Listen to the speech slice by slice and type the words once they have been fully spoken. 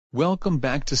Welcome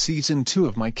back to Season 2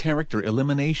 of my character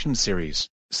elimination series.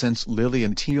 Since Lily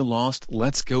and Tia lost,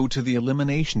 let's go to the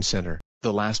Elimination Center.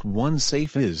 The last one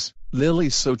safe is Lily,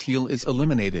 so Tia is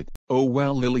eliminated. Oh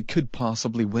well, Lily could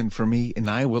possibly win for me, and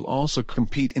I will also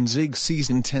compete in Zig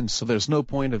Season 10, so there's no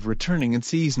point of returning in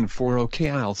Season 4. Okay,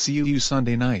 I'll see you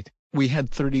Sunday night. We had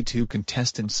 32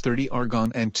 contestants, 30 are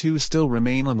gone and 2 still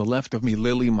remain. On the left of me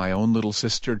Lily, my own little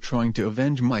sister trying to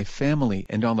avenge my family,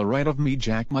 and on the right of me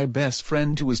Jack, my best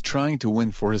friend, who is trying to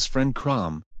win for his friend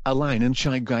Crom, Aline and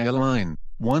Shy Guy Aline.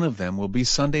 One of them will be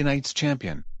Sunday night's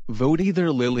champion. Vote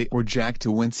either Lily or Jack to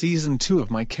win Season 2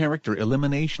 of my character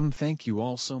elimination. Thank you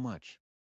all so much.